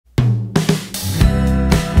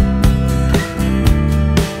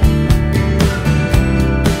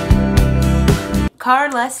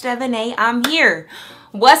Carla, Stevenné. I'm here.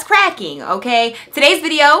 What's cracking, okay? Today's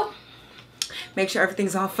video, make sure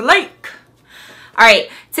everything's on flank. Alright,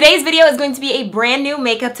 today's video is going to be a brand new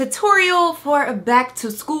makeup tutorial for back to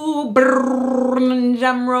school.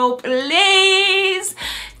 Drum roll, please.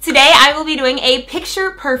 Today I will be doing a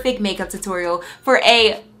picture perfect makeup tutorial for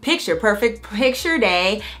a picture perfect picture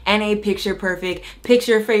day and a picture perfect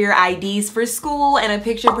picture for your IDs for school and a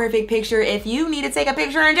picture perfect picture if you need to take a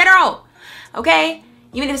picture in general, okay?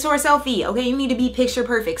 You need to store a selfie, okay? You need to be picture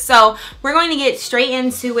perfect. So we're going to get straight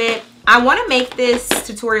into it. I want to make this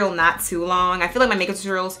tutorial not too long. I feel like my makeup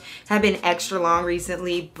tutorials have been extra long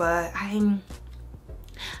recently, but I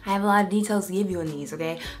have a lot of details to give you in these,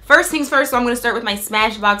 okay? First things first, so I'm going to start with my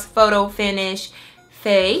Smashbox Photo Finish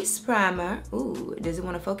Face Primer. Ooh, does it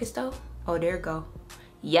want to focus though? Oh, there it go.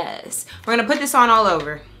 Yes. We're going to put this on all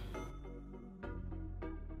over.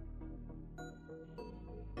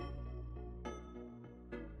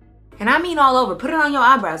 And I mean all over. Put it on your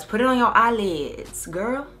eyebrows. Put it on your eyelids,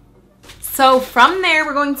 girl. So from there,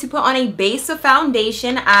 we're going to put on a base of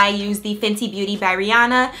foundation. I use the Fenty Beauty by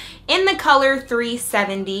Rihanna in the color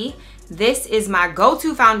 370. This is my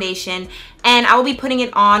go-to foundation, and I will be putting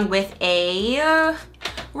it on with a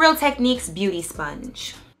Real Techniques beauty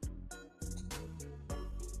sponge.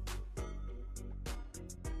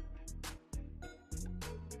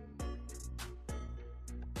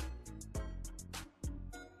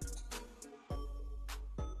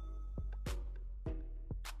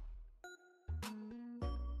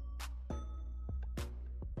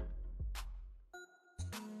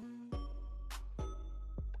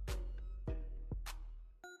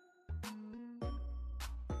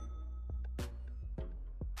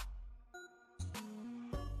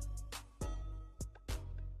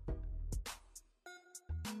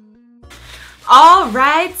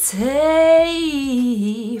 Alrighty.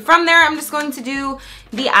 From there, I'm just going to do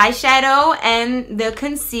the eyeshadow and the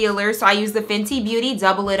concealer. So I use the Fenty Beauty,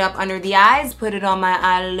 double it up under the eyes, put it on my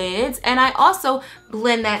eyelids, and I also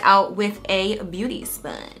blend that out with a beauty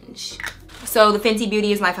sponge. So the Fenty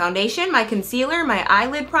Beauty is my foundation, my concealer, my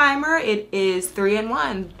eyelid primer. It is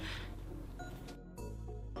 3-in-1.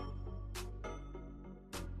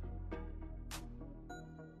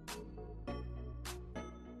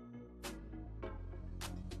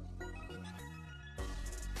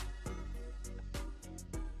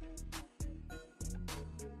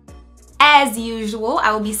 As usual,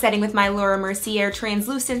 I will be setting with my Laura Mercier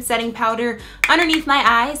translucent setting powder underneath my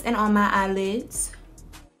eyes and on my eyelids.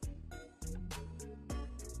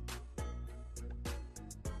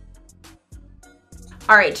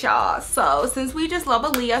 Alright, y'all, so since we just love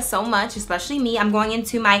Aaliyah so much, especially me, I'm going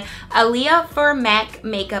into my Aaliyah for MAC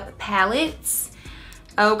makeup palettes.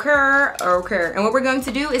 Okay. And what we're going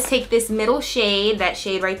to do is take this middle shade, that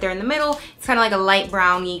shade right there in the middle. It's kind of like a light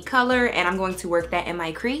browny color, and I'm going to work that in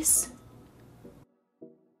my crease.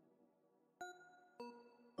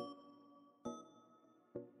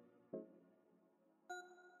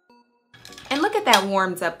 And look at that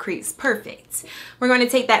warmed up crease, perfect. We're going to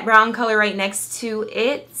take that brown color right next to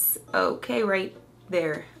it. Okay, right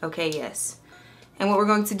there, okay, yes. And what we're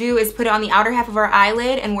going to do is put it on the outer half of our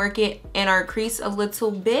eyelid and work it in our crease a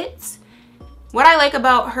little bit. What I like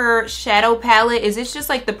about her shadow palette is it's just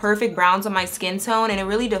like the perfect browns on my skin tone, and it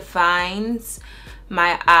really defines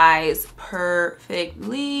my eyes perfectly.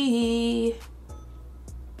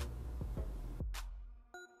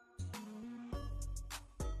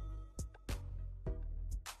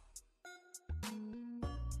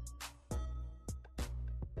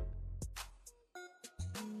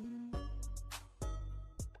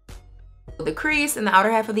 The crease and the outer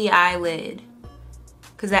half of the eyelid,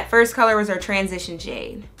 because that first color was our transition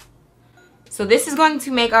shade. So this is going to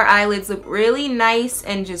make our eyelids look really nice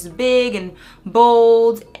and just big and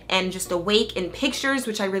bold and just awake in pictures,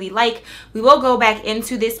 which I really like. We will go back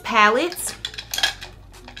into this palette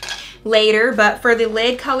later, but for the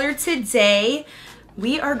lid color today,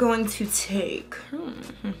 we are going to take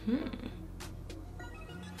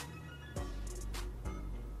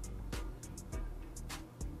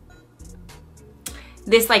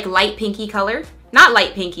this like light pinky color. Not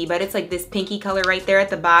light pinky, but it's like this pinky color right there at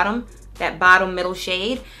the bottom, that bottom middle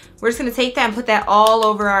shade. We're just gonna take that and put that all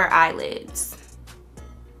over our eyelids.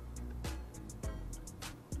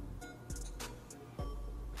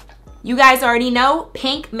 You guys already know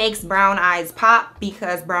pink makes brown eyes pop,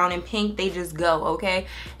 because brown and pink, they just go, okay?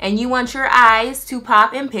 And you want your eyes to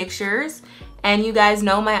pop in pictures, and you guys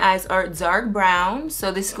know my eyes are dark brown,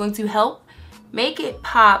 so this is going to help make it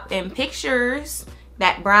pop in pictures.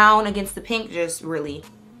 That brown against the pink just really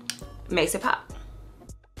makes it pop.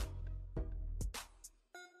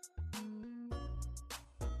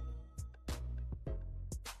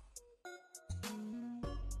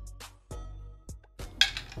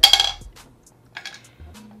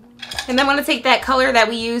 And then I'm going to take that color that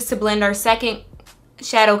we used to blend our second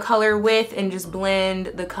shadow color with and just blend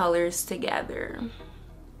the colors together.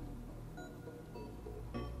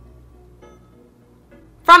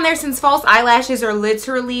 From there, since false eyelashes are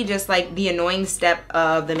literally just like the annoying step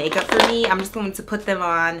of the makeup for me, I'm just going to put them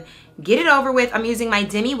on, get it over with. I'm using my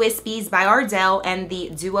Demi Wispies by Ardell and the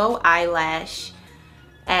Duo Eyelash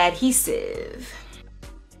Adhesive.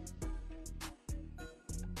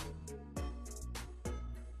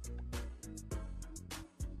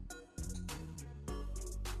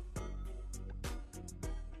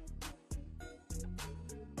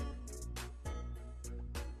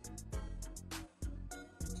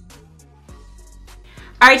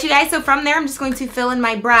 Alright you guys, so from there I'm just going to fill in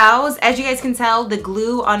my brows. As you guys can tell, the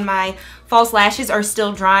glue on my false lashes are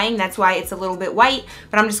still drying. That's why it's a little bit white.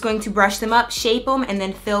 But I'm just going to brush them up, shape them, and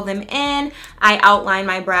then fill them in. I outline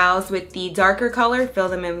my brows with the darker color, fill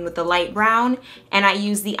them in with the light brown. And I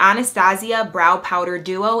use the Anastasia Brow Powder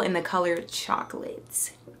Duo in the color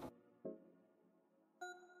Chocolate.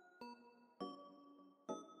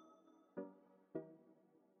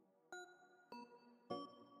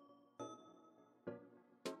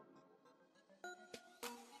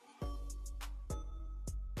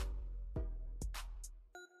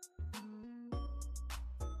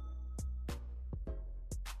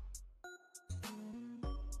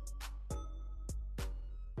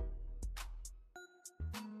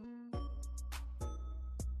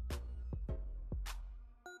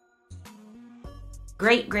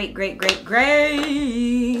 Great, great, great, great,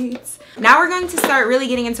 great. Now we're going to start really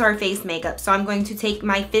getting into our face makeup. So I'm going to take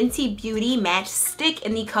my Fenty Beauty Match Stick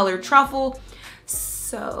in the color Truffle.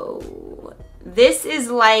 So this is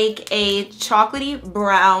like a chocolatey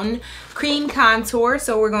brown cream contour.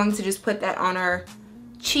 So we're going to just put that on our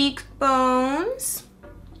cheekbones.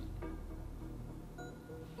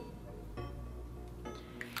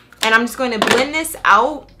 And I'm just going to blend this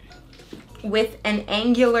out with an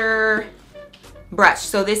angular brush.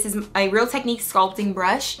 So this is a Real Technique sculpting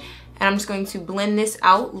brush, and I'm just going to blend this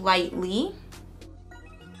out lightly.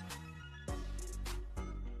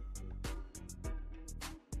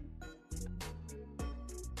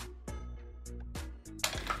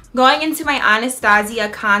 Going into my Anastasia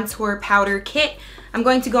contour powder kit, I'm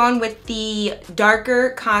going to go on with the darker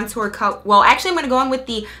contour color. Well, actually I'm going to go on with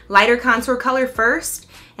the lighter contour color first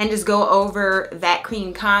and just go over that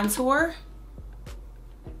cream contour.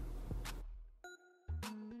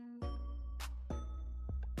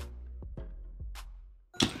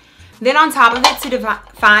 Then on top of it, to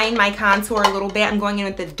define my contour a little bit, I'm going in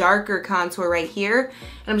with the darker contour right here.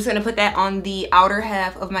 And I'm just going to put that on the outer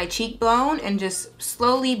half of my cheekbone and just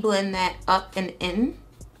slowly blend that up and in.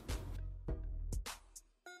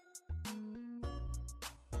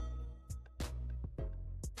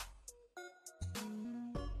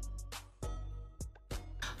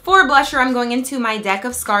 For blusher, I'm going into my deck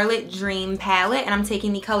of Scarlet Dream palette, and I'm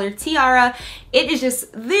taking the color Tiara. It is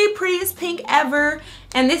just the prettiest pink ever,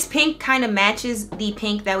 and this pink kind of matches the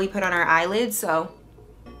pink that we put on our eyelids, so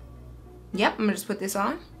yep, I'm gonna just put this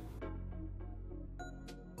on.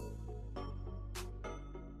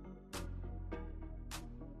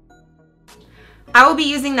 I will be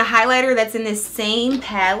using the highlighter that's in this same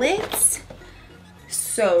palette,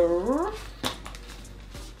 so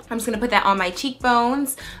I'm just going to put that on my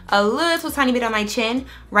cheekbones, a little tiny bit on my chin,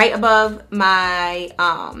 right above my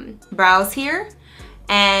brows here.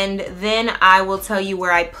 And then I will tell you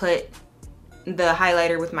where I put the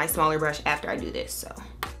highlighter with my smaller brush after I do this. So.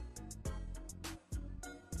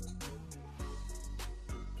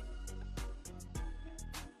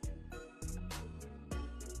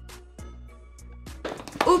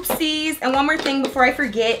 Oopsies. And one more thing before I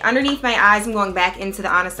forget, underneath my eyes I'm going back into the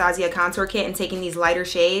Anastasia contour kit and taking these lighter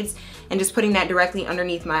shades and just putting that directly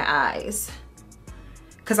underneath my eyes,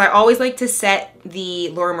 because I always like to set the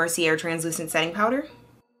Laura Mercier translucent setting powder.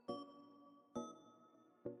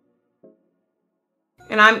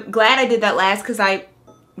 And I'm glad I did that last because I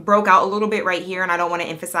broke out a little bit right here and I don't want to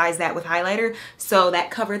emphasize that with highlighter, so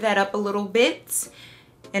that covered that up a little bit.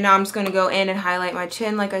 And now I'm just going to go in and highlight my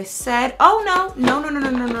chin like I said. Oh, no.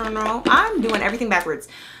 I'm doing everything backwards.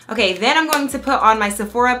 Okay, then I'm going to put on my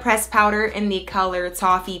Sephora pressed powder in the color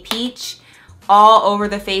Toffee Peach all over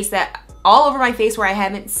the face, all over my face where I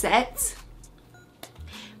haven't set,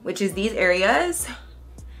 which is these areas,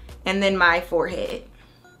 and then my forehead.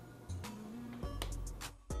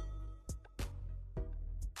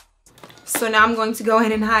 So now I'm going to go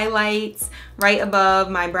in and highlight right above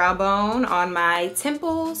my brow bone on my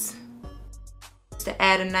temples to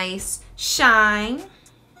add a nice shine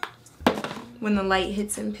when the light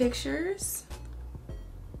hits in pictures.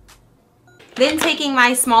 Then taking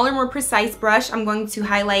my smaller, more precise brush, I'm going to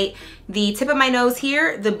highlight the tip of my nose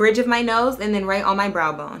here, the bridge of my nose, and then right on my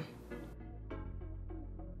brow bone.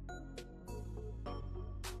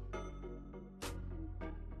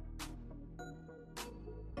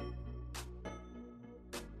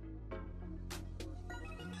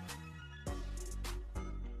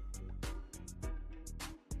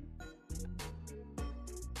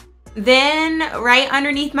 Then right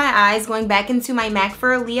underneath my eyes, going back into my MAC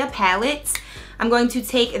for Aaliyah palette, I'm going to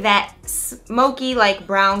take that smoky like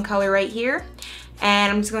brown color right here,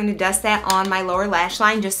 and I'm just going to dust that on my lower lash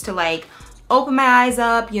line just to like open my eyes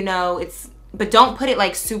up, you know, but don't put it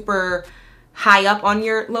like super high up on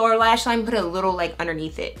your lower lash line, put it a little like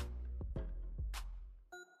underneath it.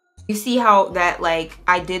 You see how that like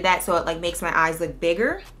I did that so it like makes my eyes look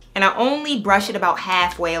bigger, and I only brush it about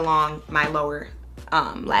halfway along my lower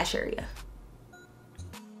lash area.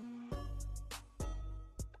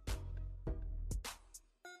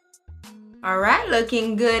 All right,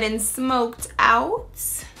 looking good and smoked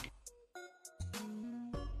out.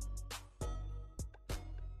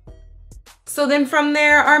 So then from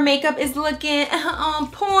there, our makeup is looking on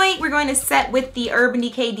point. We're going to set with the Urban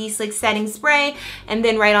Decay De-Slick Setting Spray, and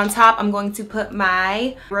then right on top, I'm going to put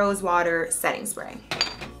my Rose Water Setting Spray.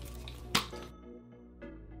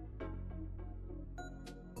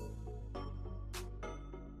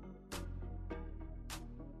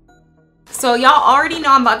 So y'all already know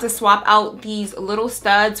I'm about to swap out these little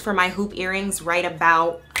studs for my hoop earrings right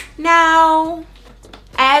about now.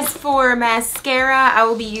 As for mascara, I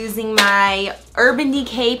will be using my Urban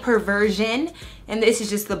Decay Perversion, and this is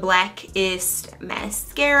just the blackest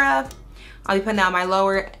mascara. I'll be putting on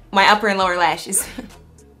my upper and lower lashes.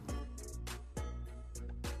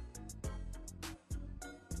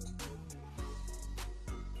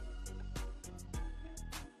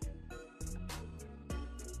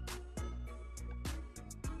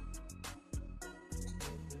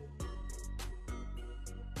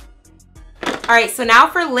 All right, so now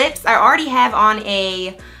for lips, I already have on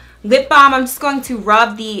a lip balm. I'm just going to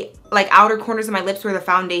rub the like outer corners of my lips where the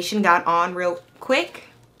foundation got on real quick.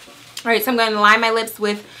 All right, so I'm going to line my lips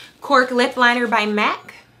with Cork Lip Liner by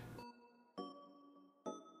MAC.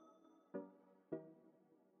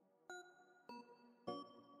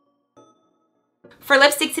 For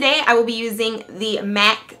lipstick today, I will be using the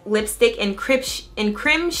MAC lipstick in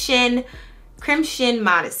Crimson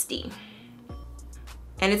Modesty.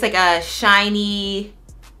 And it's like a shiny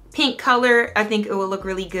pink color. I think it will look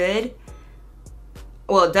really good.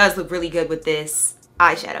 Well, it does look really good with this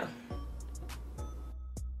eyeshadow.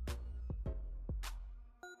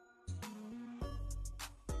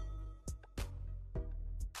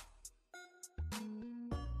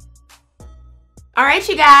 All right,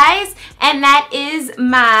 you guys, and that is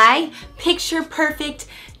my picture perfect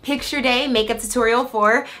picture day makeup tutorial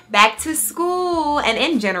for back to school and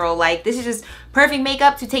in general. Like, this is just perfect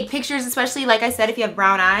makeup to take pictures, especially like I said, if you have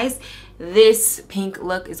brown eyes. This pink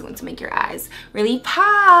look is going to make your eyes really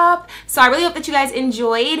pop. So I really hope that you guys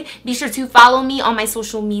enjoyed. Be sure to follow me on my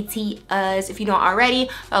social medias if you don't already.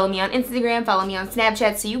 Follow me on Instagram, follow me on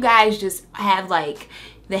Snapchat, so you guys just have like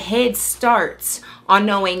the head start on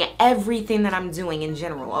knowing everything that I'm doing in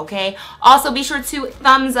general, okay? Also, be sure to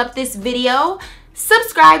thumbs up this video.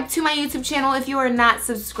 Subscribe to my YouTube channel if you are not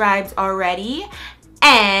subscribed already.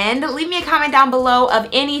 And leave me a comment down below of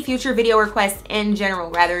any future video requests in general,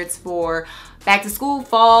 whether it's for back to school,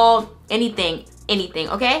 fall, anything,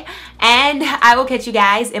 okay? And I will catch you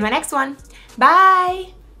guys in my next one.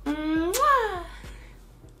 Bye!